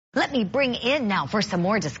Let me bring in now for some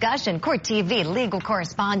more discussion, Court TV legal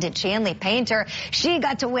correspondent Chanley Painter. She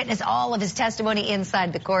got to witness all of his testimony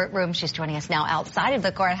inside the courtroom. She's joining us now outside of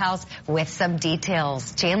the courthouse with some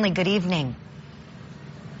details. Chanley, good evening.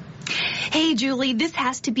 Hey, Julie, this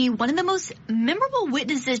has to be one of the most memorable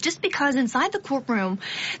witnesses just because inside the courtroom,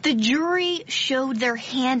 the jury showed their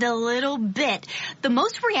hand a little bit. The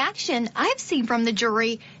most reaction I've seen from the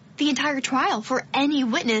jury the entire trial for any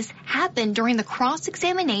witness happened during the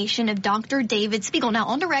cross-examination of Dr. David Spiegel. Now,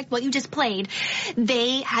 on direct, what you just played,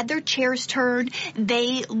 they had their chairs turned.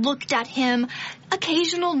 They looked at him,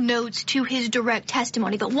 occasional notes to his direct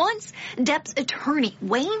testimony. But once Depp's attorney,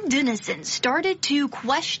 Wayne Dennison, started to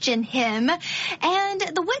question him, and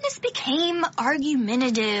the witness became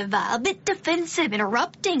argumentative, a bit defensive,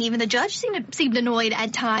 interrupting. Even the judge seemed annoyed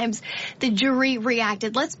at times. The jury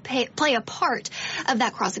reacted. Let's play a part of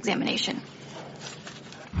that cross-examination.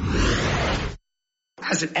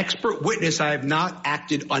 As an expert witness, I have not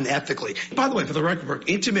acted unethically. By the way, for the record,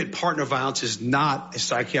 intimate partner violence is not a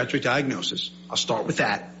psychiatric diagnosis. I'll start with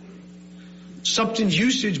that. Substance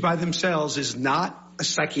usage by themselves is not a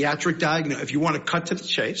psychiatric diagnosis. If you want to cut to the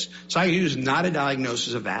chase, psychiatry is not a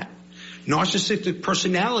diagnosis of that. Narcissistic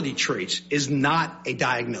personality traits is not a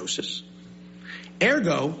diagnosis.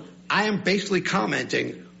 Ergo, I am basically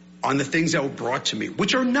commenting on the things that were brought to me,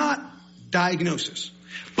 which are not diagnosis.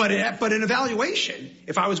 But an evaluation,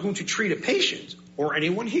 if I was going to treat a patient or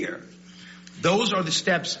anyone here, those are the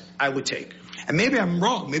steps I would take. And maybe I'm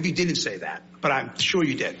wrong. Maybe you didn't say that, but I'm sure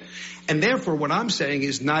you did. And therefore, what I'm saying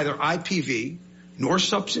is neither IPV nor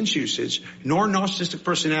substance usage, nor narcissistic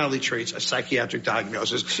personality traits, a psychiatric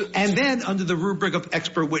diagnosis. And then under the rubric of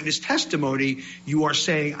expert witness testimony, you are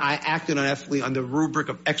saying I acted unethically under the rubric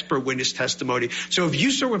of expert witness testimony. So if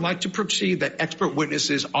you, sir, would like to proceed that expert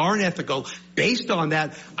witnesses aren't ethical, based on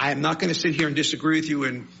that, I am not going to sit here and disagree with you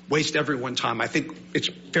and waste everyone's time. I think it's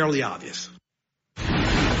fairly obvious.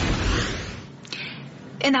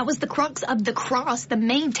 And that was the crux of the cross. The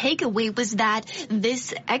main takeaway was that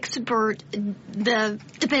this expert, the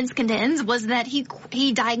defense contends, was that he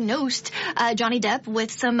diagnosed Johnny Depp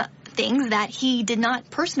with some things that he did not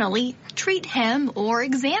personally treat him or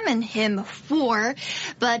examine him for.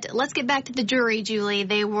 But let's get back to the jury, Julie.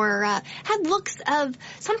 They had looks of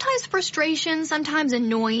sometimes frustration, sometimes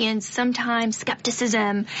annoyance, sometimes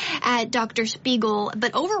skepticism at Dr. Spiegel.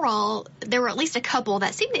 But overall, there were at least a couple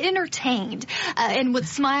that seemed entertained and would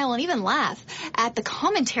smile and even laugh at the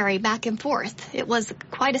commentary back and forth. It was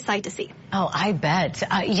quite a sight to see. Oh, I bet.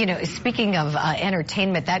 Speaking of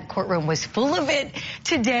entertainment, that courtroom was full of it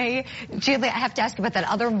today. Julie, I have to ask about that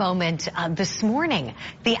other moment this morning,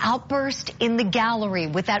 the outburst in the gallery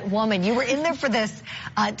with that woman. You were in there for this.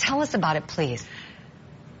 Tell us about it, please.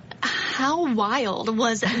 How wild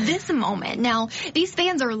was this moment? Now, these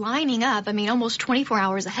fans are lining up, almost 24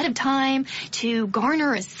 hours ahead of time to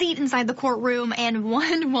garner a seat inside the courtroom, and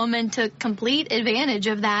one woman took complete advantage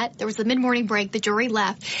of that. There was a mid-morning break, the jury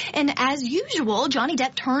left, and as usual, Johnny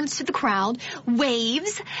Depp turns to the crowd,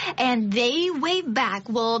 waves, and they wave back.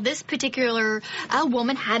 Well, this particular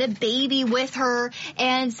woman had a baby with her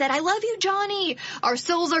and said, "I love you, Johnny. Our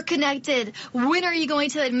souls are connected. When are you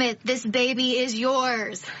going to admit this baby is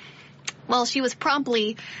yours?" Well, she was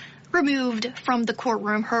promptly removed from the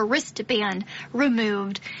courtroom, her wristband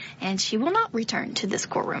removed, and she will not return to this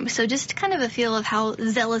courtroom. So just kind of a feel of how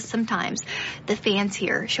zealous sometimes the fans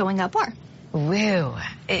here showing up are. Woo.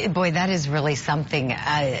 Boy, that is really something.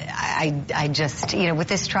 I just, with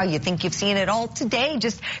this trial, you think you've seen it all today.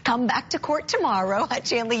 Just come back to court tomorrow.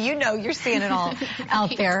 Chanley, you're seeing it all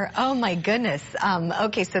out there. Oh, my goodness.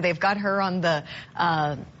 Okay, so they've got her on the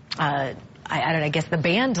I guess the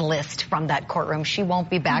banned list from that courtroom. She won't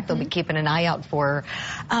be back. They'll be keeping an eye out for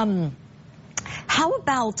her. How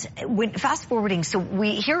about fast forwarding? So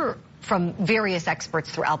we hear from various experts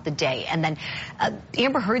throughout the day, and then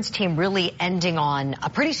Amber Heard's team really ending on a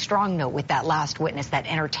pretty strong note with that last witness, that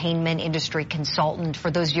entertainment industry consultant.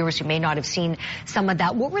 For those viewers who may not have seen some of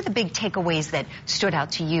that, what were the big takeaways that stood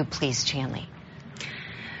out to you, please, Chanley?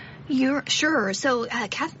 Sure. So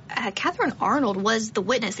Catherine Arnold was the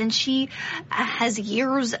witness, and she has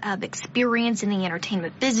years of experience in the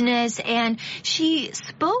entertainment business, and she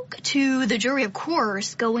spoke to the jury, of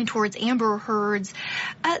course, going towards Amber Heard's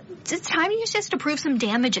time just to prove some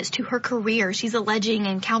damages to her career. She's alleging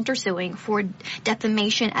and countersuing for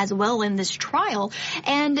defamation as well in this trial.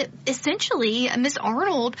 And essentially, Miss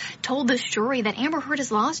Arnold told this jury that Amber Heard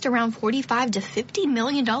has lost around $45 to $50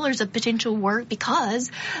 million of potential work because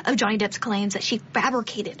of Johnny Depp's claims that she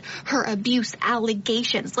fabricated her abuse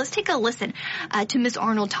allegations. Let's take a listen to Ms.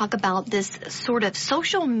 Arnold talk about this sort of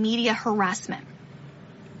social media harassment.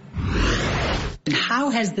 And how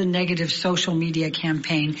has the negative social media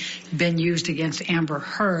campaign been used against Amber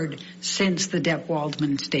Heard since the Depp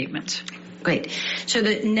Waldman statements? Great. So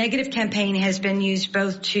the negative campaign has been used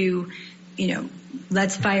both to,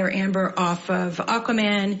 let's fire Amber off of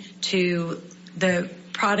Aquaman, to the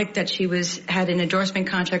product that she had an endorsement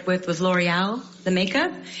contract with was L'Oreal, the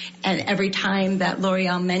makeup. And every time that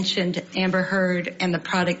L'Oreal mentioned Amber Heard and the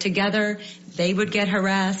product together, they would get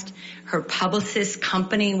harassed. Her publicist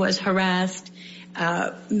company was harassed.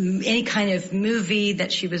 Any kind of movie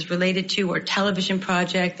that she was related to or television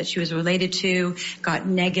project that she was related to got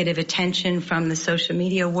negative attention from the social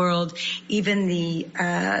media world. Even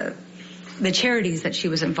the charities that she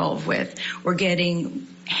was involved with were getting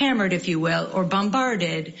hammered, if you will, or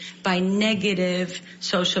bombarded by negative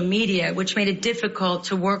social media, which made it difficult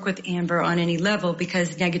to work with Amber on any level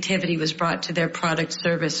because negativity was brought to their product,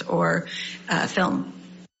 service, or film.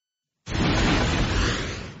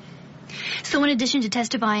 So in addition to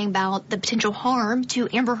testifying about the potential harm to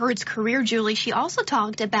Amber Heard's career, Julie, she also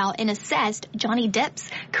talked about and assessed Johnny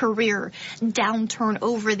Depp's career downturn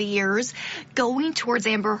over the years, going towards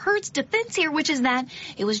Amber Heard's defense here, which is that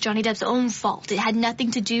it was Johnny Depp's own fault. It had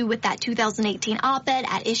nothing to do with that 2018 op-ed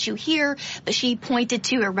at issue here, but she pointed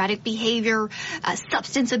to erratic behavior,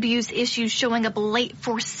 substance abuse issues showing up late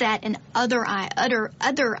for set, and other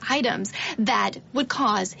items that would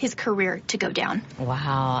cause his career to go down.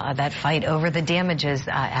 Wow, that fight over the damages,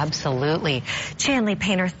 absolutely. Chanley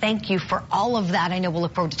Painter, thank you for all of that. I know we'll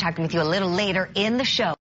look forward to talking with you a little later in the show.